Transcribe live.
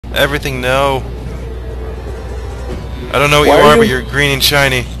Everything, no. I don't know what Why you are are, but you- you're green and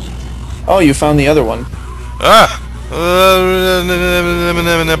shiny. Oh, you found the other one. Ah!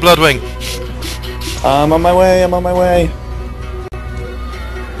 Bloodwing. I'm on my way, I'm on my way.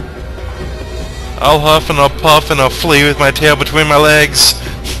 I'll huff and I'll puff and I'll flee with my tail between my legs.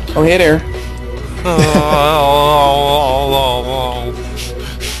 Oh, hey there.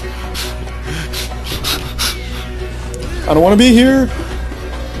 I don't want to be here.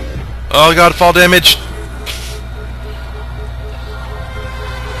 Oh god, fall damage.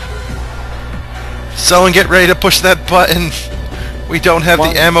 Someone get ready to push that button. We don't have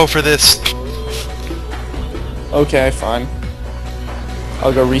What? the ammo for this. Okay, fine.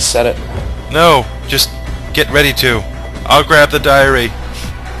 I'll go reset it. No, just get ready to. I'll grab the diary.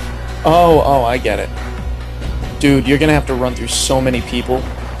 Oh, I get it. Dude, you're gonna have to run through so many people.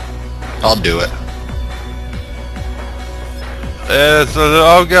 I'll do it.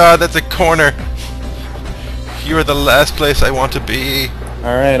 Oh god, that's a corner. You are the last place I want to be.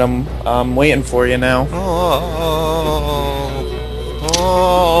 Alright, I'm waiting for you now. Oh.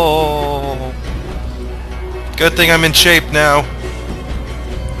 Good thing I'm in shape now.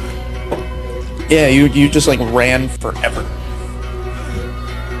 Yeah, you just like ran forever.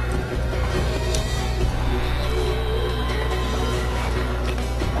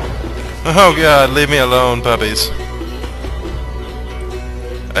 Oh god, leave me alone, puppies.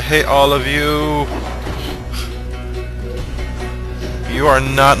 I hate all of you. You are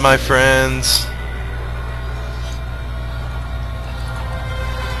not my friends.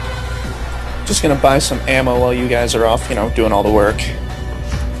 Just gonna buy some ammo while you guys are off, doing all the work.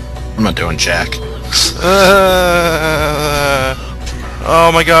 I'm not doing jack.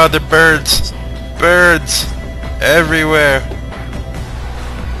 Oh my god, they're birds. Birds. Everywhere.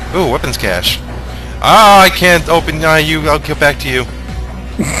 Ooh, weapons cache. Ah, I can't open you. I'll get back to you.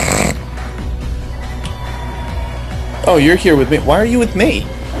 Oh, you're here with me. Why are you with me?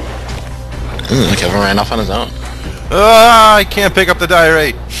 Kevin ran off on his own. Ah, I can't pick up the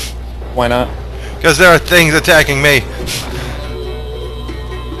diary. Why not? Because there are things attacking me.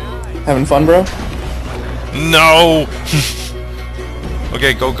 Having fun, bro? No.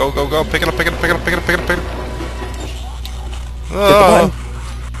 Okay, go. Pick it up. Oh, Get the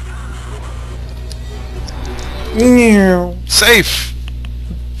button. safe.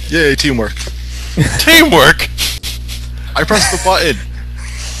 Yay, teamwork. Teamwork. I pressed the button.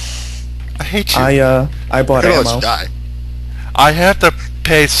 I hate you. I bought I let ammo. you die. I have to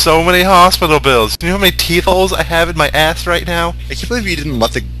pay so many hospital bills. Do you know how many teeth holes I have in my ass right now? I can't believe you didn't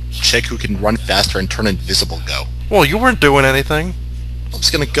let the chick who can run faster and turn invisible go. Well, you weren't doing anything. I was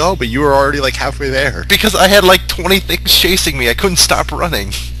gonna go, but you were already like halfway there. Because I had like 20 things chasing me. I couldn't stop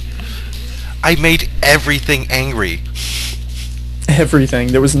running. I made everything angry. Everything.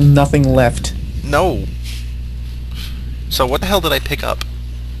 There was nothing left. No. So what the hell did I pick up?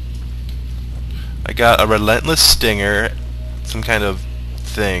 I got a relentless stinger, some kind of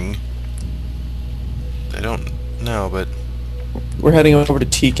thing. I don't know, but... We're heading over to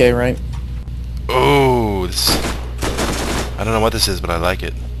TK, right? Oh, this... I don't know what this is, but I like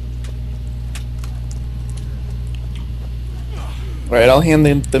it. Alright, I'll hand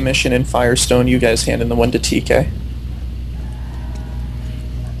the mission in Firestone. You guys hand in the one to TK.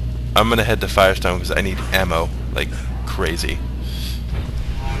 I'm gonna head to Firestone because I need ammo like crazy.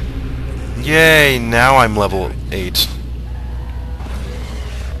 Yay, now I'm level 8.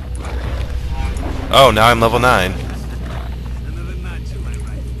 Oh, now I'm level 9.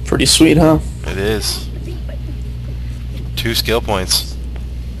 Pretty sweet, huh? It is. 2 skill points.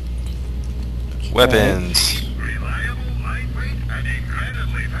 Weapons.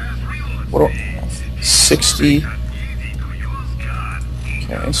 What? 60.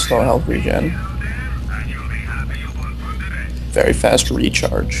 Okay, slow health regen. Very fast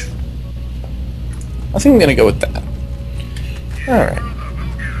recharge. I think I'm gonna go with that. Alright.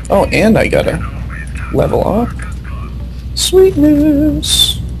 Oh, and I gotta level up.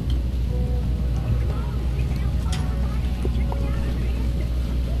 Sweetness!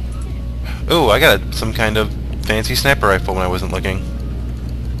 Ooh, I got some kind of fancy sniper rifle when I wasn't looking.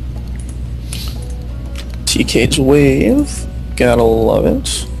 TK's wave. Gotta love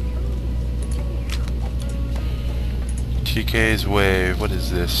it. TK's wave. What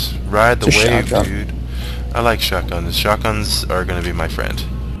is this? Ride the It's a wave, shotgun. dude. I like shotguns. Shotguns are gonna be my friend.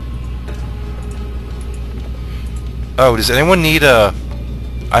 Oh, does anyone need a...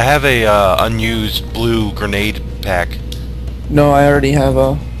 I have a unused blue grenade pack. No, I already have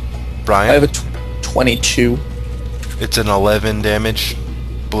a... Brian? I have a 22. It's an 11 damage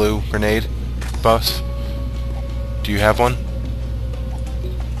blue grenade buff. Do you have one?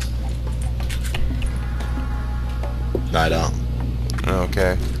 No, I don't.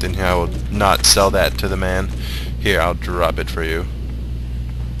 Okay, then I will not sell that to the man. Here, I'll drop it for you.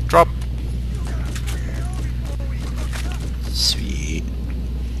 Drop. Sweet.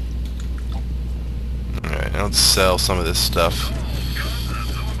 Alright, I'll sell some of this stuff.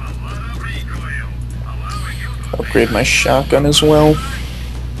 Upgrade my shotgun as well.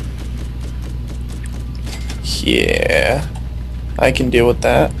 Yeah. I can deal with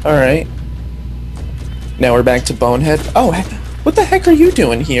that. Alright. Now we're back to Bonehead. Oh, what the heck are you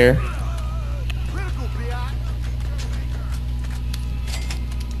doing here?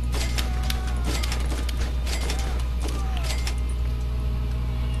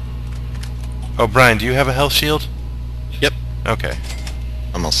 Oh, Brian, do you have a health shield? Yep. Okay.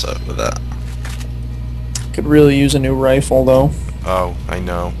 I'm all set with that. Could really use a new rifle, though. Oh, I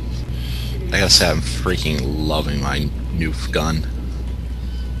know. I gotta say, I'm freaking loving my new gun.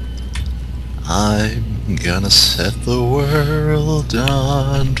 I'm gonna set the world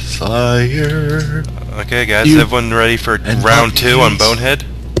on fire. Okay, guys, is everyone ready for round 2 on Bonehead?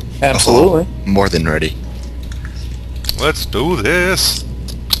 Absolutely. Oh, more than ready. Let's do this.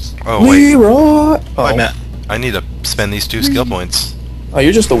 Oh, wait. Leroy! I met. I need to spend these 2 skill points. Oh,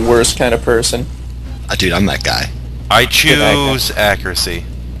 you're just the worst kind of person. Dude, I'm that guy. I choose accuracy.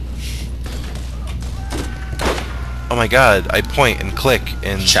 Oh my god, I point and click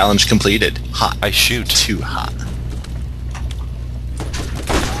and Challenge completed. Hot. I shoot. Too hot.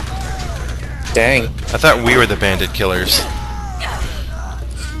 Dang. I thought we were the bandit killers.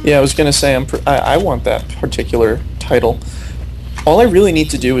 Yeah, I was gonna say I want that particular title. All I really need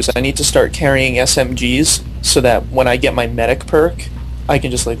to do is I need to start carrying SMGs so that when I get my medic perk, I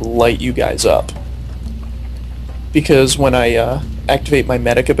can just like light you guys up. Because when I activate my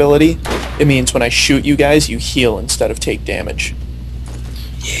medic ability, it means when I shoot you guys, you heal instead of take damage.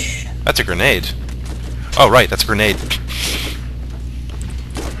 Yeah. That's a grenade. Oh, right, that's a grenade.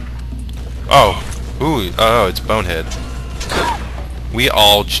 Oh. Ooh, oh, it's Bonehead. We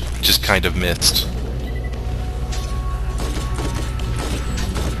all just kind of missed.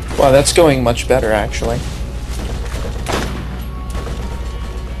 Wow, that's going much better, actually.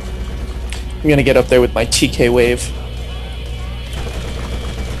 I'm gonna get up there with my TK wave.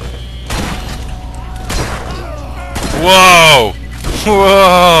 Whoa!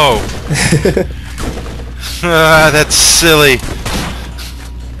 Whoa! Ah, that's silly.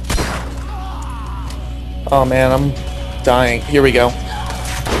 Oh man, I'm dying. Here we go.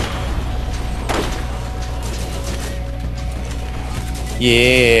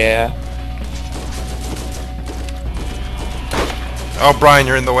 Yeah. Oh, Brian,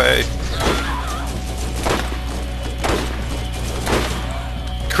 you're in the way.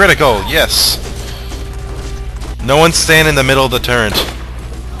 Critical, yes. No one stand in the middle of the turret.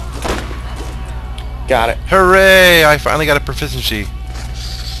 Got it. Hooray! I finally got a proficiency.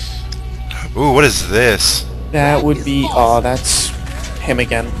 Ooh, what is this? That would be... Oh, that's him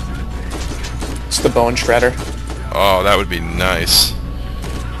again. It's the bone shredder. Oh, that would be nice.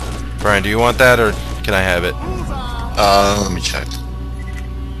 Brian, do you want that, or can I have it? Let me check.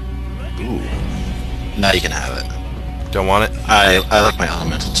 Ooh. Now you can have it. Don't want it? I like my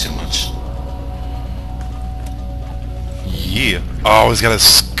elemental too much. Yeah. Oh, he's got a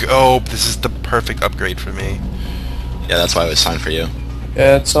scope. This is the perfect upgrade for me. Yeah, that's why it was fine for you.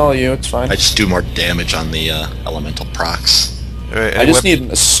 Yeah, it's all you. It's fine. I just do more damage on the elemental procs. Alright, I just need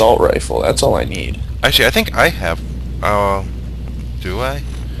an assault rifle. That's all I need. Actually, I think I have... do I?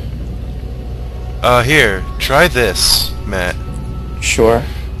 Here. Try this, Matt. Sure.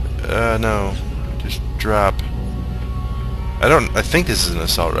 No. Just drop. I think this is an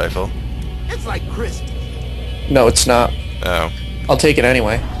assault rifle. It's like Christmas. No, it's not. Oh. I'll take it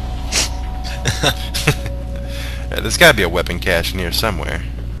anyway. Yeah, there's gotta be a weapon cache near somewhere.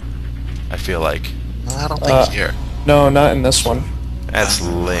 I feel like. I don't think here. No, not in this one. That's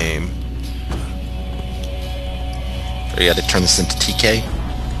lame. Or you gotta turn this into TK?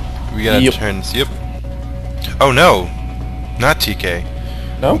 We gotta Yep. turn this... Yep. Oh, no. Not TK.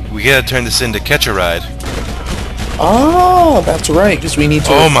 No? We gotta turn this into Catch a Ride. Oh, that's right, because we need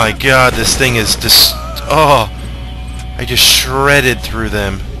to... Oh my god, this thing is just... Oh! I just shredded through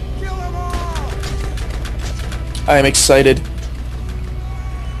them. I'm excited. Is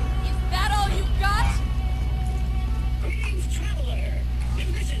that all you got?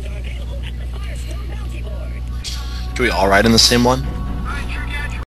 Can we all ride in the same one?